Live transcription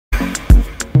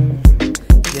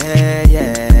Yeah,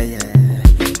 yeah, yeah.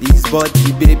 His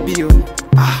body baby oh.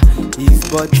 Ah, his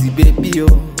body baby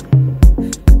oh.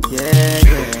 Yeah,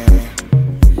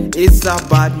 yeah. It's a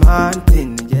bad man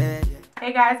thing, yeah, yeah.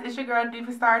 Hey guys, it's your girl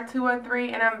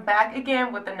Star213 and I'm back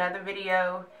again with another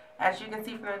video. As you can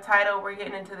see from the title, we're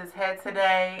getting into this head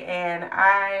today, and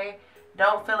I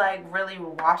don't feel like really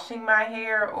washing my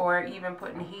hair or even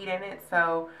putting heat in it,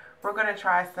 so we're going to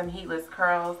try some heatless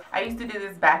curls. I used to do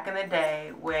this back in the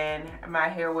day when my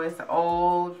hair was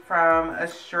old from a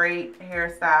straight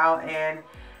hairstyle and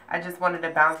I just wanted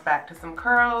to bounce back to some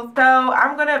curls. So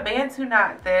I'm going to Bantu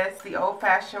knot this the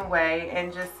old-fashioned way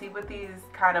and just see what these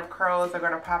kind of curls are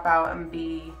going to pop out and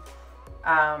be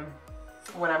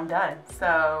when I'm done.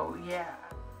 So yeah.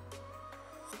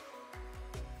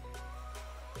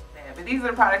 But these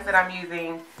are the products that I'm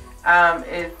using.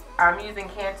 I'm using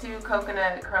Bantu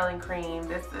coconut curling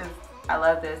cream. I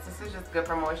love this. This is just good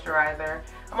for moisturizer.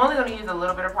 I'm only going to use a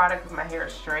little bit of product because my hair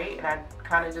is straight and I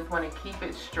kind of just want to keep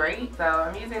it straight. So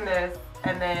I'm using this,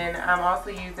 and then I'm also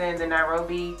using the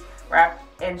Nairobi Wrap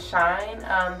and Shine.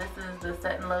 This is the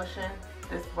setting lotion.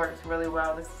 This works really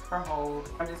well. This is for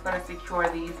hold. I'm just going to secure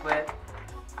these with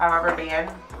a rubber band,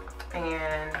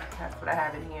 and that's what I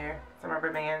have in here, some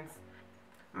rubber bands.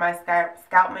 My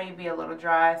scalp may be a little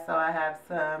dry, so I have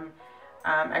some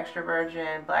extra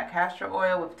virgin black castor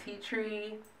oil with tea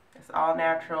tree. It's all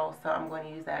natural, so I'm going to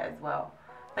use that as well.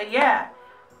 But yeah,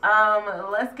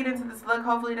 let's get into this look.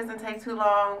 Hopefully it doesn't take too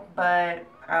long, but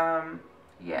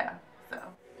yeah, so.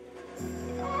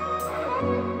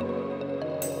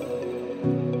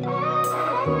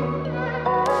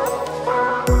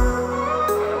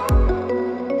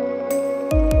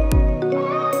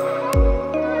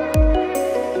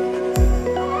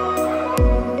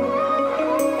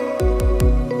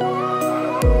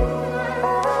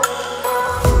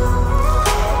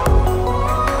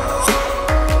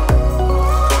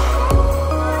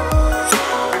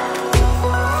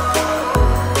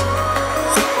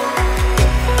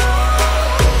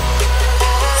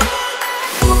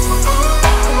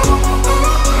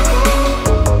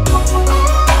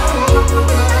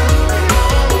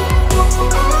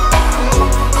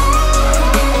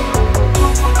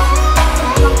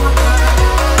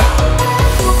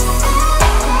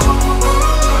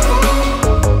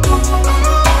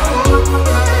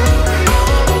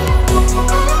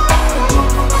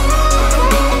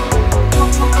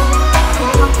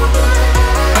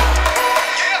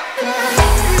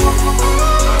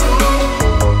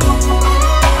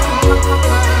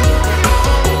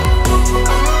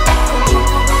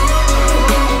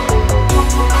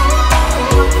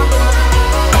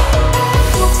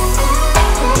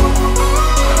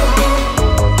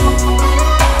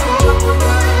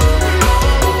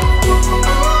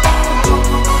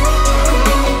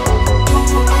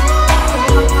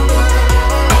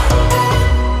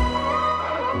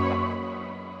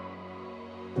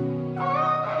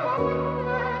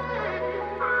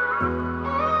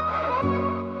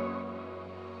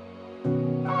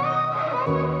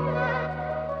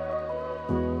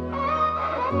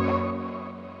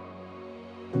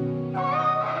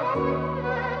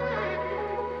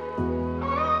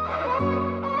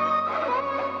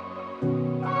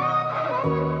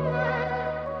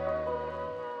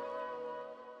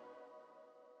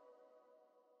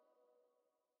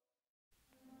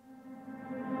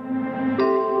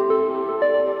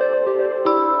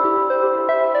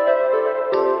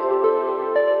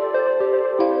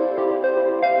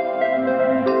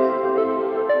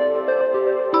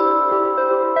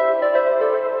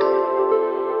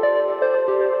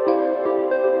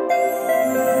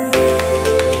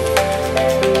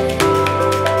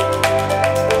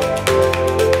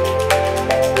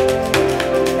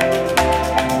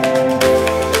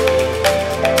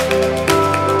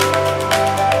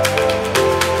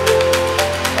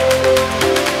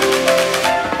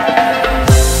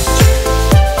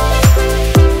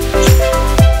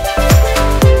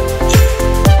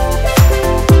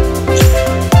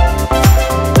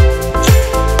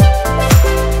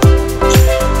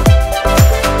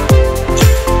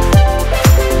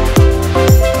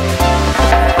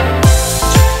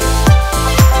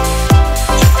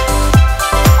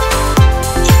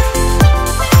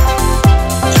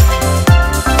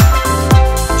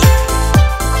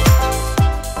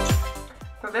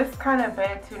 Kind of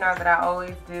Bantu knot that I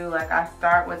always do, like I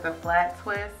start with a flat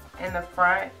twist in the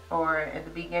front or at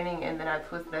the beginning, and then I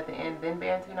twist it at the end, then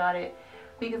Bantu knot it,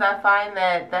 because I find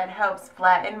that helps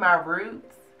flatten my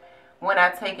roots when I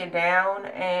take it down,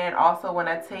 and also when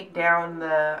I take down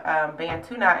the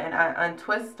Bantu knot and I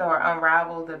untwist or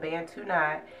unravel the Bantu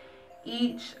knot,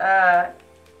 each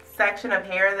section of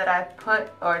hair that I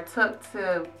took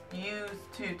to use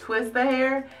to twist the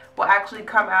hair will actually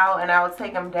come out, and I will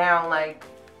take them down like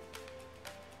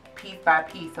piece by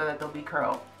piece so that they'll be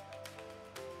curled.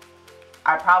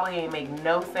 I probably ain't make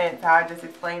no sense how I just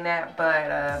explained that,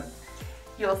 but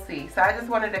you'll see. So I just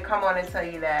wanted to come on and tell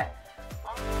you that.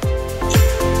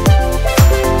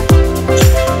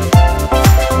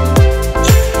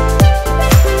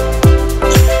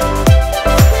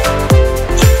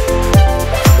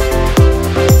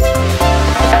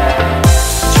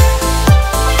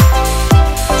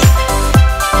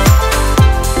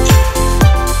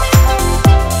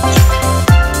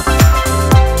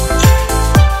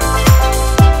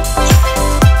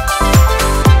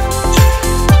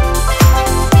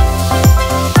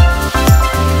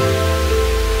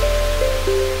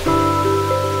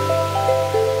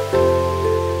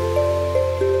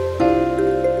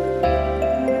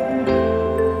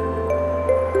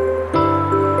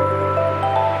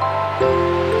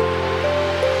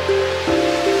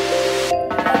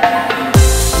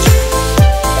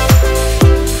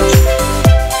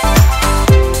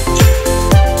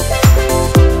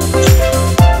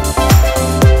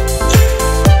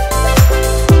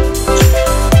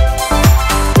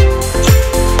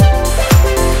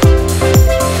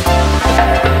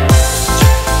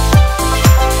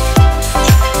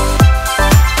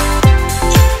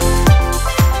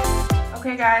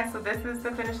 So this is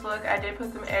the finished look. I did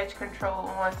put some edge control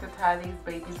on to tie these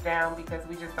babies down because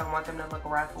we just don't want them to look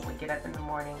rough when we get up in the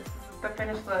morning. This is the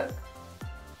finished look.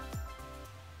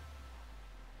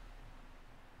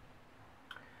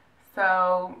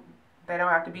 So they don't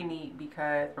have to be neat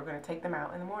because we're going to take them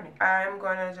out in the morning. I'm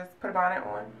going to just put a bonnet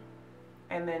on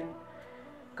and then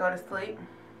go to sleep.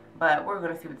 But we're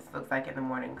going to see what this looks like in the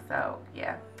morning. So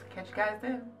yeah, catch you guys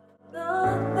then.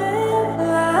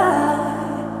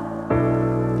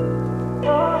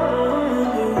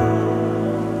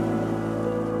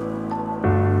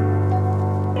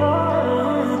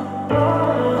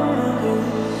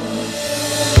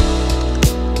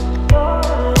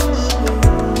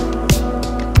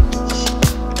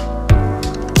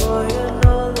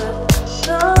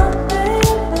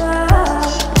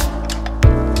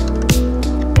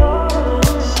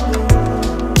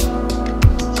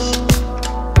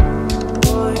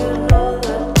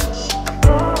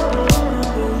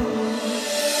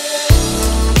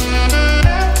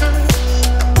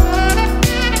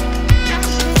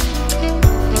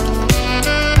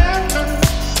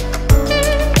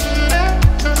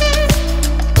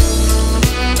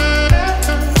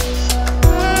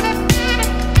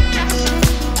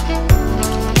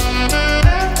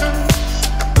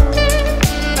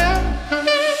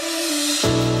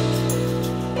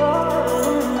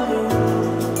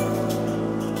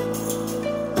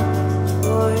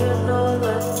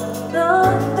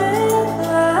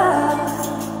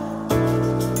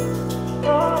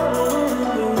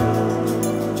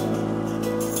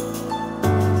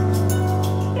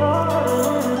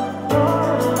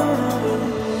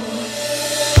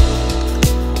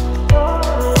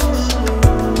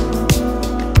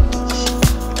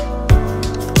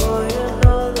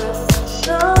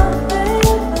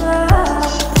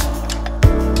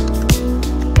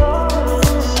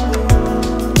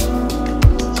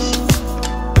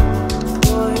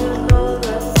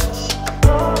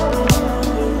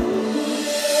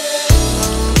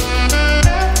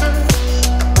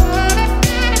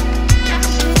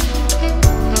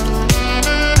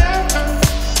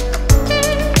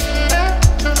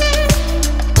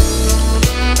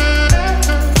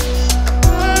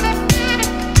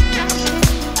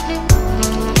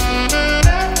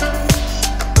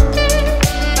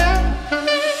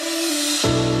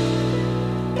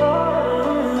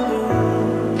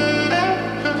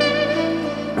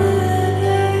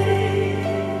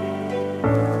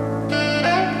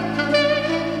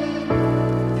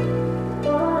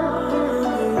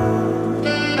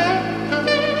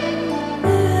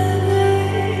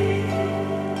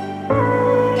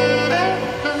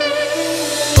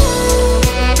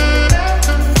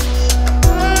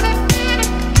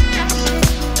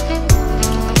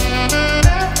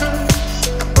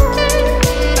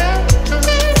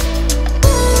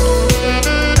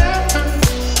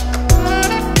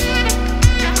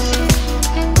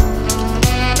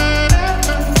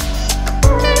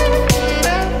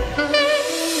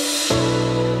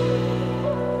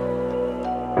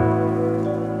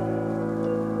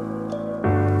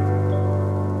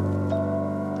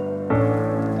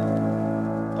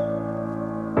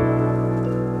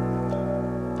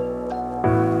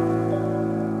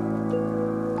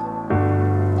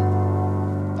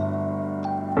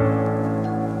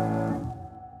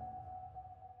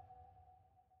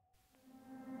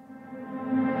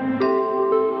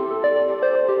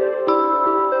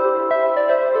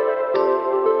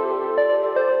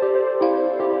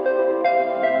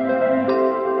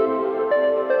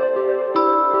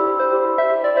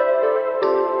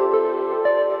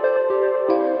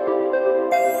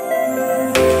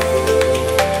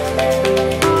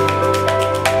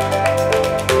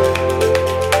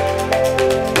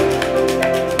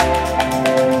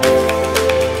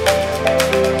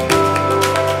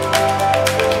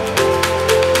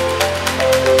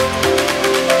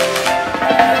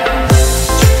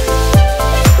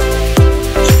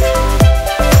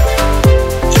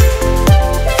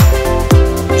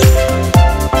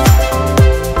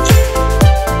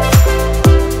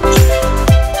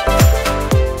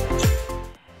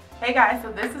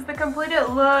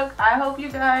 look. I hope you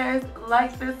guys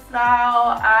like this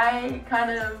style. I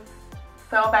kind of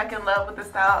fell back in love with the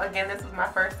style. Again, this was my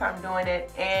first time doing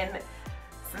it in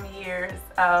some years,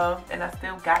 and I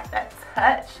still got that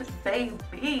touch,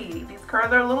 baby. These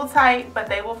curls are a little tight, but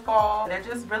they will fall. They're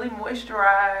just really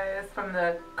moisturized from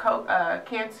the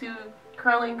Bantu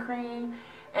curling cream.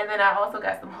 And then I also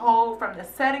got some hold from the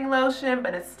setting lotion,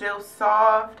 but it's still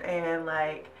soft and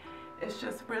like, it's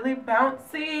just really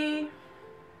bouncy.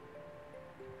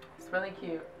 It's really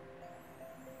cute.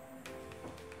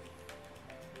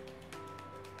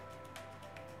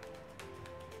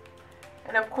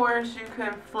 And of course you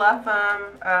can fluff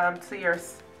them to your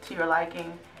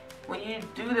liking. When you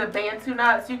do the Bantu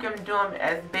knots, you can do them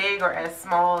as big or as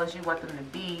small as you want them to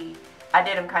be. I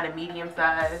did them kind of medium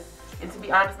size. And to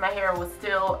be honest, my hair was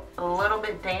still a little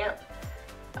bit damp.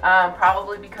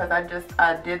 Probably because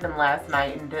I did them last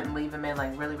night and didn't leave them in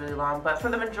like really, really long. But for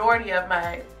the majority of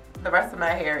the rest of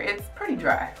my hair, it's pretty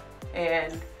dry.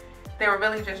 And they were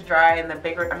really just dry in the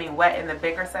bigger, wet in the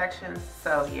bigger sections.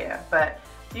 So yeah, but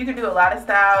you can do a lot of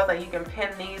styles. Like you can pin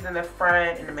these in the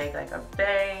front and make like a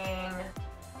bang.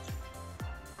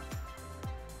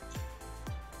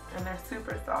 And they're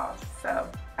super soft. So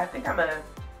I think I'm gonna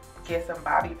get some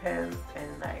bobby pins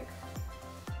and like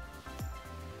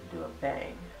do a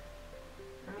bang.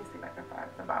 Let me see if I can find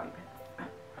some bobby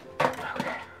pins.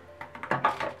 Okay.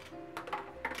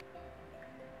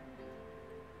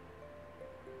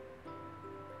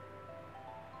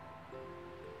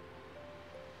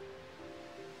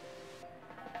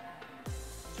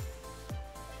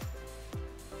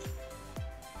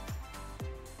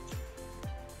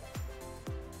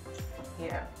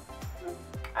 Yeah,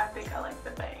 I think I like the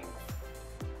bangs.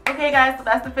 Okay guys, so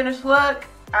that's the finished look.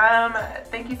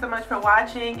 Thank you so much for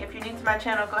watching. If you're new to my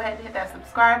channel, go ahead and hit that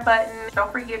subscribe button.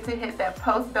 Don't forget to hit that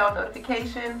post bell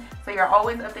notification so you're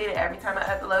always updated every time I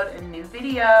upload a new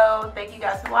video. Thank you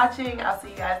guys for watching. I'll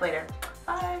see you guys later.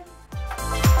 Bye.